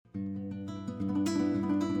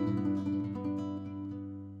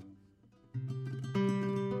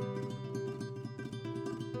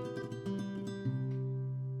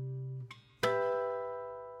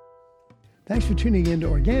Thanks for tuning in to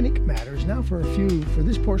Organic Matters. Now for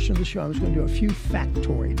this portion of the show, I'm just going to do a few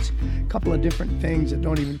factoids. A couple of different things that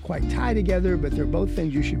don't even quite tie together, but they're both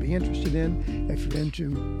things you should be interested in if you're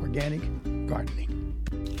into organic gardening.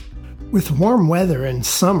 With warm weather in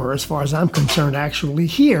summer, as far as I'm concerned, actually,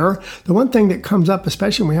 here, the one thing that comes up,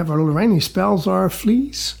 especially when we have our little rainy spells, are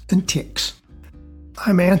fleas and ticks.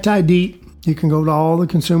 I'm anti-DEET. You can go to all the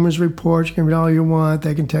consumers' reports, you can read all you want,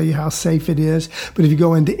 they can tell you how safe it is. But if you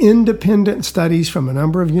go into independent studies from a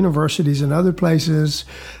number of universities and other places,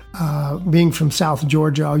 being from South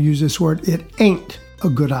Georgia, I'll use this word, it ain't a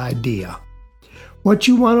good idea. What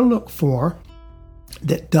you want to look for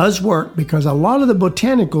that does work, because a lot of the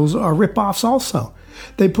botanicals are rip-offs also.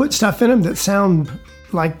 They put stuff in them that sound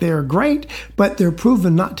like they're great, but they're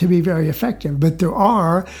proven not to be very effective. But there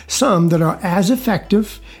are some that are as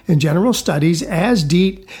effective in general studies as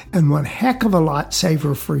DEET, and one heck of a lot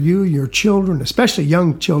safer for you, your children, especially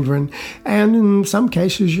young children, and in some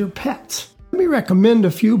cases your pets. Let me recommend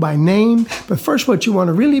a few by name, but first what you want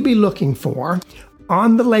to really be looking for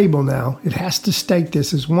on the label now, it has to state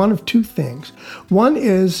this as one of two things. One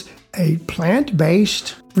is a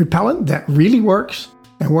plant-based repellent that really works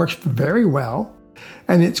and works very well,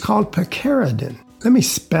 and it's called picaridin. Let me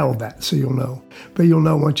spell that so you'll know, but you'll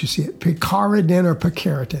know once you see it. Picaridin or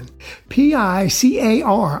picaridin. Picaridin.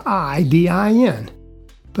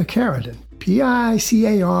 Picaridin.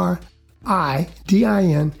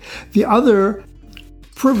 Picaridin. The other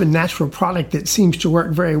proven natural product that seems to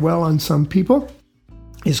work very well on some people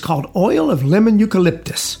is called oil of lemon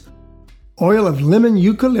eucalyptus. Oil of lemon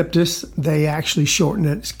eucalyptus, they actually shorten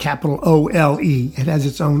it as capital O-L-E. It has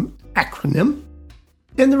its own acronym.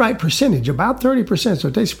 In the right percentage, about 30%, so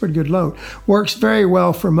it takes a pretty good load. Works very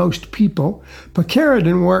well for most people.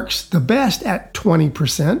 Picaridin works the best at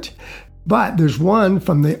 20%, but there's one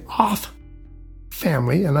from the off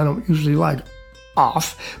family, and I don't usually like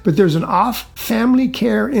off, but there's an off family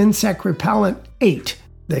care insect repellent 8.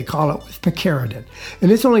 They call it with picaridin. And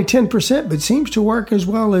it's only 10%, but seems to work as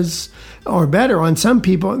well as, or better on some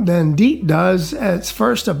people than DEET does. It's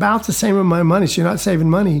first about the same amount of money, so you're not saving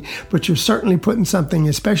money, but you're certainly putting something,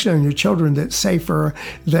 especially on your children, that's safer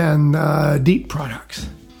than DEET products.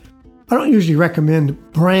 I don't usually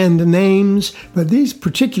recommend brand names, but these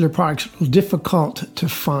particular products are a little difficult to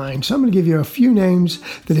find. So I'm going to give you a few names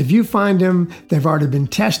that if you find them, they've already been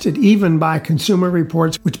tested, even by Consumer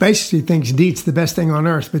Reports, which basically thinks DEET's the best thing on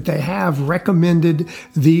earth, but they have recommended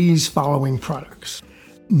these following products.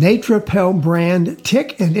 Natrapel brand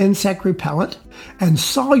tick and insect repellent, and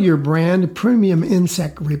Sawyer brand premium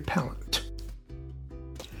insect repellent.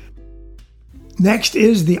 Next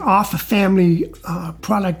is the Off Family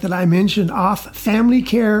product that I mentioned, Off Family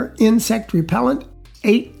Care Insect Repellent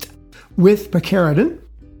 8 with picaridin.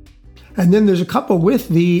 And then there's a couple with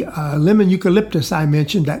the lemon eucalyptus I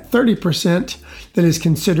mentioned, that 30% that is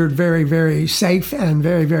considered very, very safe and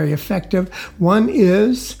very, very effective. One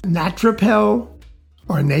is Natrapel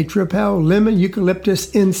lemon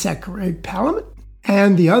eucalyptus insect repellent.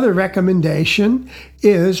 And the other recommendation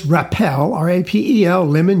is Rapel, R-A-P-E-L,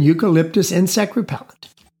 lemon eucalyptus insect repellent.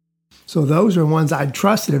 So those are ones I'd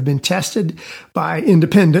trust that have been tested by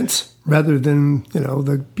independents rather than,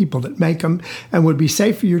 the people that make them, and would be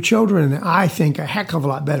safe for your children, and I think a heck of a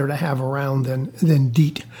lot better to have around than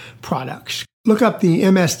DEET products. Look up the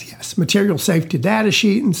MSDS, Material Safety Data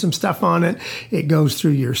Sheet, and some stuff on it. It goes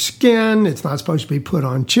through your skin. It's not supposed to be put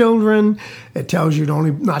on children. It tells you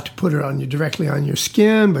not to put it directly on your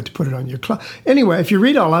skin, but to put it on your clothes. Anyway, if you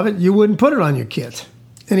read all of it, you wouldn't put it on your kids.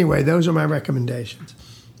 Anyway, those are my recommendations.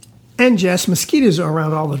 And yes, mosquitoes are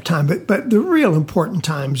around all the time, but the real important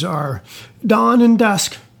times are dawn and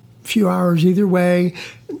dusk. A few hours either way,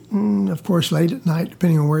 of course, late at night,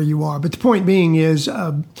 depending on where you are. But the point being is,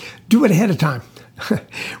 do it ahead of time.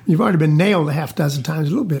 You've already been nailed a half dozen times,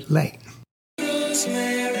 a little bit late. I'm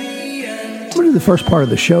going to do the first part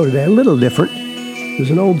of the show today, a little different.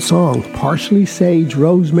 There's an old song, Parsley, Sage,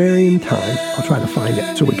 Rosemary, and Thyme. I'll try to find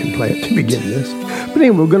it so we can play it to begin this. But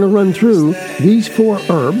anyway, we're going to run through these 4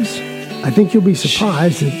 herbs. I think you'll be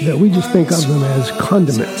surprised that we just think of them as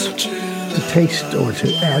condiments to taste or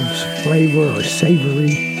to add flavor or savory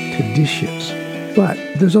to dishes. But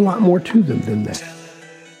there's a lot more to them than that.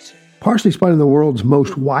 Parsley is one of the world's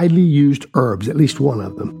most widely used herbs, at least one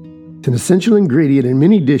of them. It's an essential ingredient in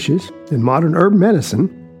many dishes. In modern herb medicine,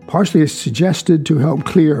 parsley is suggested to help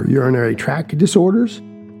clear urinary tract disorders,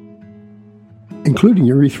 including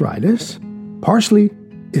urethritis. Parsley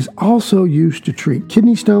is also used to treat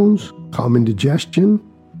kidney stones, calm indigestion,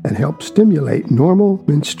 and help stimulate normal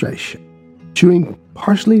menstruation. Chewing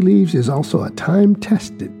parsley leaves is also a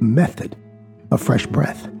time-tested method of fresh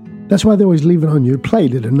breath. That's why they always leave it on your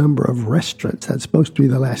plate at a number of restaurants. That's supposed to be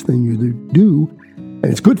the last thing you do, and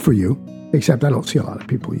it's good for you, except I don't see a lot of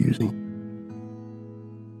people using it.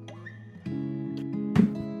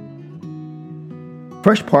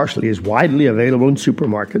 Fresh parsley is widely available in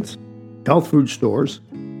supermarkets, health food stores,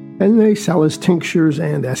 and they sell as tinctures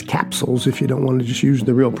and as capsules if you don't want to just use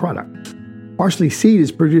the real product. Parsley seed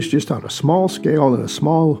is produced just on a small scale in a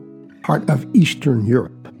small part of Eastern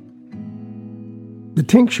Europe. The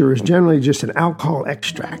tincture is generally just an alcohol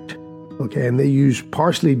extract, okay, and they use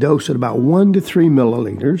parsley dose at about 1 to 3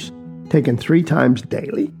 milliliters, taken 3 times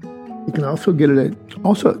daily. You can also get it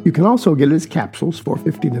as capsules,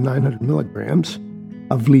 450 to 900 milligrams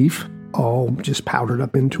of leaf, all just powdered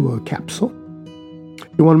up into a capsule.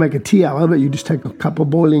 You want to make a tea out of it, you just take a cup of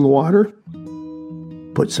boiling water,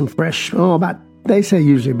 put some fresh, they say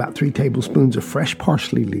usually about 3 tablespoons of fresh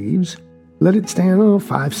parsley leaves. Let it stand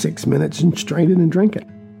 5-6 minutes and strain it and drink it.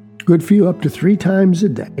 Good for you up to 3 times a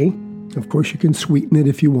day. Of course, you can sweeten it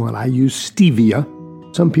if you want. I use stevia.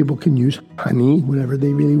 Some people can use honey, whatever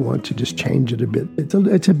they really want to just change it a bit.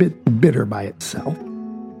 It's a bit bitter by itself.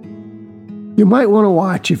 You might want to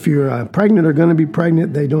watch if you're pregnant or going to be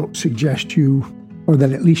pregnant. They don't suggest you, or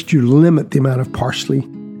that at least you limit the amount of parsley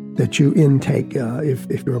that you intake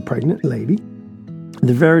if you're a pregnant lady.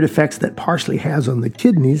 The varied effects that parsley has on the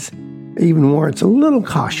kidneys even warrants a little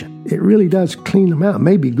caution. It really does clean them out. It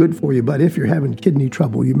may be good for you, but if you're having kidney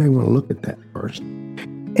trouble, you may want to look at that first.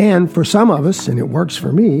 And for some of us, and it works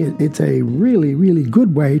for me, it's a really, really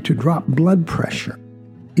good way to drop blood pressure.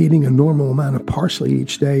 Eating a normal amount of parsley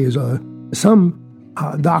each day is some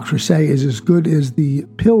doctors say is as good as the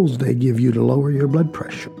pills they give you to lower your blood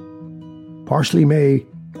pressure. Parsley may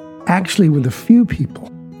actually, with a few people,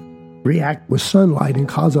 react with sunlight and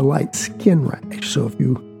cause a light skin rash. So if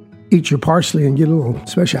you eat your parsley and get a little,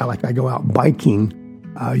 especially like I go out biking,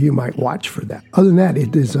 you might watch for that. Other than that,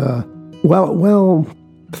 it is a well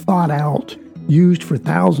thought out, used for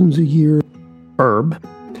thousands of years herb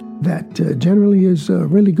that generally is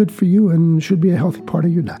really good for you and should be a healthy part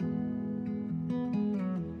of your diet.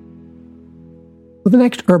 Well, the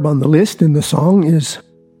next herb on the list in the song is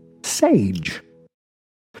sage.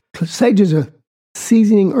 Sage is a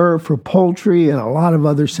seasoning herb for poultry and a lot of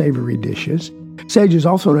other savory dishes. Sage is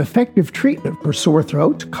also an effective treatment for sore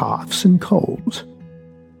throats, coughs, and colds.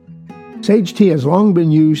 Sage tea has long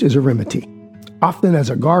been used as a remedy, often as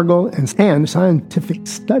a gargle, and scientific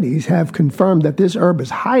studies have confirmed that this herb is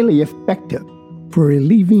highly effective for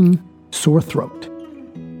relieving sore throat.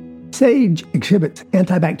 Sage exhibits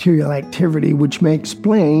antibacterial activity, which may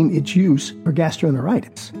explain its use for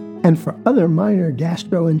gastroenteritis and for other minor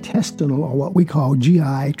gastrointestinal or what we call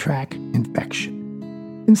GI tract infection.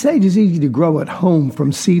 And sage is easy to grow at home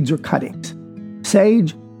from seeds or cuttings.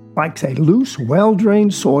 Sage likes a loose,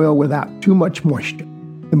 well-drained soil without too much moisture.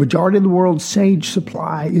 The majority of the world's sage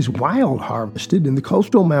supply is wild harvested in the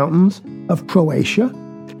coastal mountains of Croatia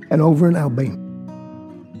and over in Albania.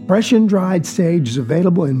 Fresh and dried sage is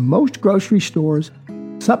available in most grocery stores.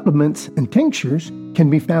 Supplements and tinctures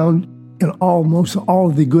can be found in almost all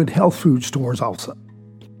of the good health food stores also.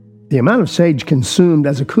 The amount of sage consumed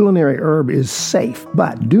as a culinary herb is safe,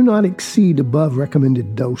 but do not exceed above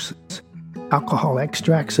recommended doses. Alcohol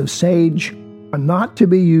extracts of sage are not to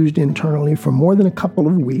be used internally for more than a couple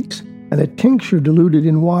of weeks, and a tincture diluted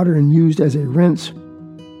in water and used as a rinse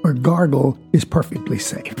or gargle is perfectly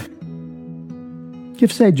safe. Give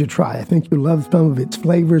sage a try. I think you'll love some of its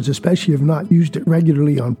flavors, especially if you've not used it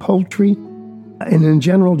regularly on poultry, and in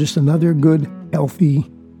general, just another good, healthy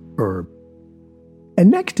herb. And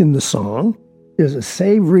next in the song is a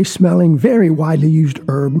savory-smelling, very widely used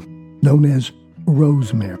herb known as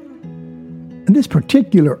rosemary. And this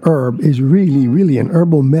particular herb is really an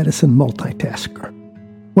herbal medicine multitasker.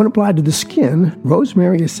 When applied to the skin,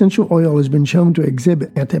 rosemary essential oil has been shown to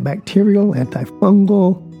exhibit antibacterial,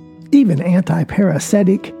 antifungal, even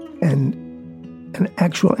antiparasitic, and an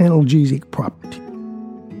actual analgesic property.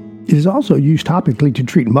 It is also used topically to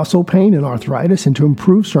treat muscle pain and arthritis and to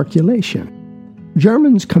improve circulation.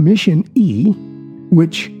 German's Commission E,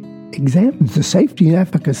 which examines the safety and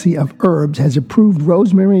efficacy of herbs, has approved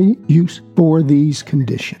rosemary use for these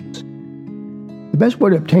conditions. The best way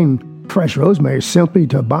to obtain fresh rosemary is simply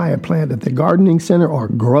to buy a plant at the gardening center or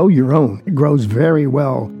grow your own. It grows very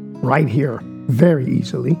well right here, very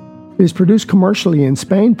easily. It is produced commercially in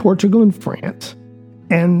Spain, Portugal, and France.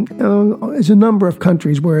 And there's a number of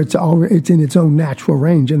countries where it's in its own natural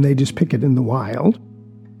range and they just pick it in the wild.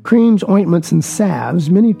 Creams, ointments, and salves,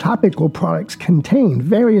 many topical products contain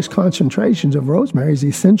various concentrations of rosemary's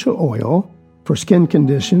essential oil for skin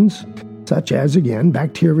conditions such as, again,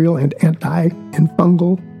 bacterial and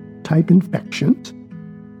antifungal type infections.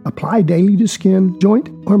 Apply daily to skin, joint,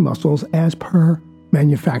 or muscles as per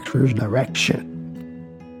manufacturer's direction.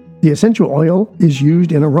 The essential oil is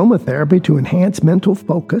used in aromatherapy to enhance mental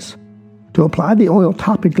focus. To apply the oil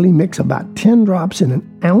topically, mix about 10 drops in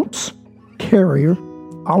an ounce carrier.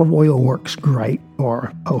 Olive oil works great,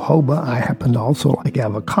 or jojoba. I happen to also like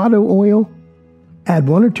avocado oil. Add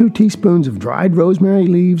 1 or 2 teaspoons of dried rosemary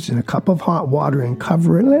leaves in a cup of hot water and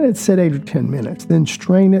cover it. Let it sit 8 or 10 minutes. Then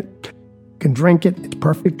strain it. You can drink it. It's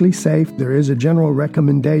perfectly safe. There is a general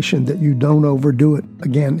recommendation that you don't overdo it,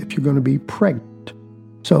 again, if you're going to be pregnant.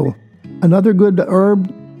 So, another good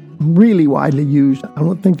herb, really widely used. I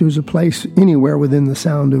don't think there's a place anywhere within the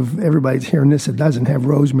sound of everybody's hearing this that doesn't have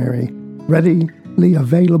rosemary readily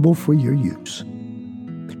available for your use.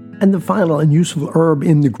 And the final and useful herb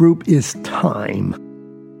in the group is thyme.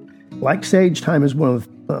 Like sage, thyme is one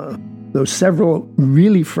of those several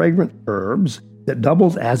really fragrant herbs that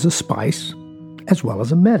doubles as a spice as well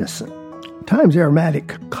as a medicine. Thyme's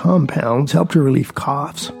aromatic compounds help to relieve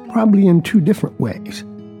coughs, probably in 2 different ways.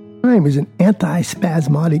 Thyme is an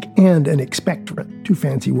antispasmodic and an expectorant. 2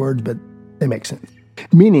 fancy words, but they make sense.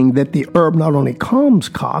 Meaning that the herb not only calms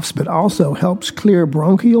coughs, but also helps clear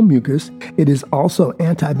bronchial mucus. It is also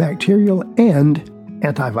antibacterial and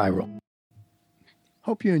antiviral.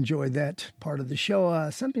 Hope you enjoyed that part of the show.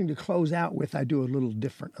 Something to close out with, I do a little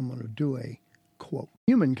different. I'm going to do a quote.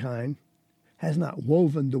 Humankind has not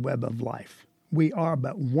woven the web of life. We are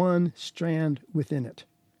but one strand within it.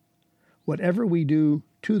 Whatever we do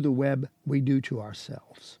to the web, we do to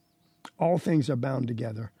ourselves. All things are bound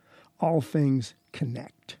together. All things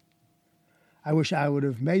connect. I wish I would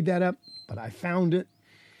have made that up, but I found it.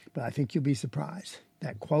 But I think you'll be surprised.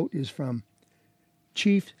 That quote is from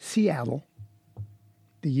Chief Seattle,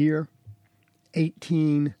 the year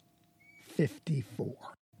 1854.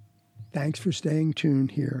 Thanks for staying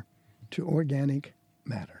tuned here to Organic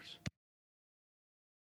Matters.